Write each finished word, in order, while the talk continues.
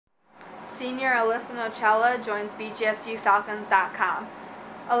senior Alyssa Nocella joins BGSU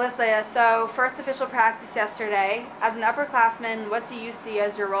Alyssa, so first official practice yesterday. As an upperclassman, what do you see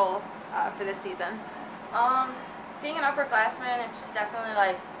as your role for this season? Being an upperclassman, it's definitely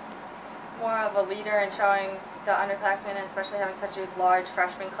like more of a leader and showing the underclassmen, and especially having such a large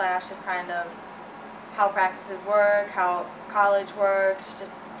freshman class, just kind of how practices work, how college works,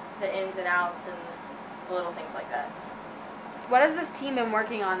 just the ins and outs and little things like that. What has this team been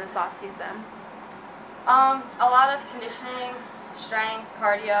working on this off-season? A lot of conditioning, strength,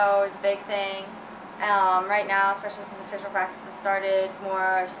 cardio is a big thing. Right now, especially since official practices started,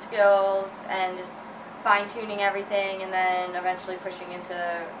 more skills and just fine-tuning everything, and then eventually pushing into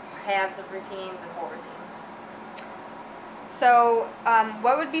halves of routines and full routines. So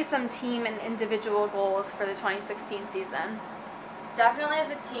what would be some team and individual goals for the 2016 season? Definitely as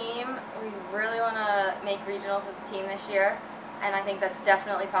a team, we really want to make regionals as a team this year, and I think that's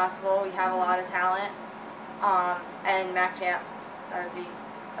definitely possible. We have a lot of talent, and MAC champs, that would be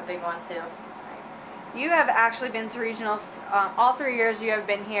a big one too. You have actually been to regionals all 3 years you have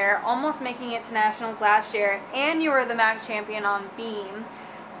been here, almost making it to nationals last year, and you were the MAC champion on beam.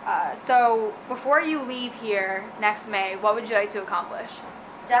 So before you leave here next May, what would you like to accomplish?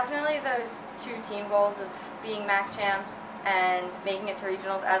 Definitely those 2 team goals of being MAC champs and making it to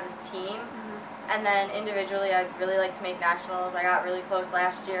regionals as a team. And then individually, I'd really like to make nationals. I got really close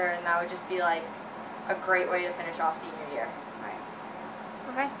last year, and that would just be like a great way to finish off senior year. Right.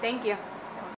 Okay, thank you.